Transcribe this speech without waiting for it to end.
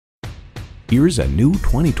Here's a new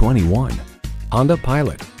 2021 Honda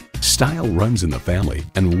Pilot. Style runs in the family,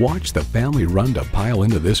 and watch the family run to pile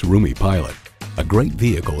into this roomy Pilot. A great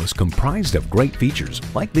vehicle is comprised of great features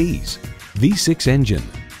like these: V6 engine,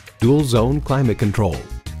 dual zone climate control,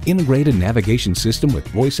 integrated navigation system with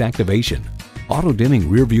voice activation, auto dimming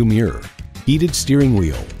rear view mirror, heated steering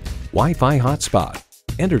wheel, Wi-Fi hotspot,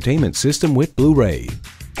 entertainment system with Blu-ray,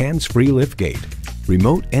 hands-free liftgate,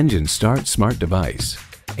 remote engine start smart device,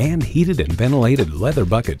 and heated and ventilated leather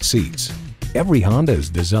bucket seats. Every Honda is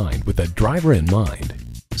designed with the driver in mind.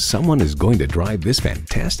 Someone is going to drive this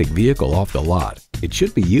fantastic vehicle off the lot. It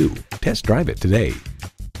should be you. Test drive it today.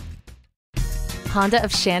 Honda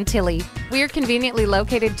of Chantilly. We are conveniently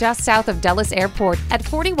located just south of Dulles Airport at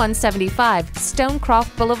 4175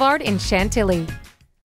 Stonecroft Boulevard in Chantilly.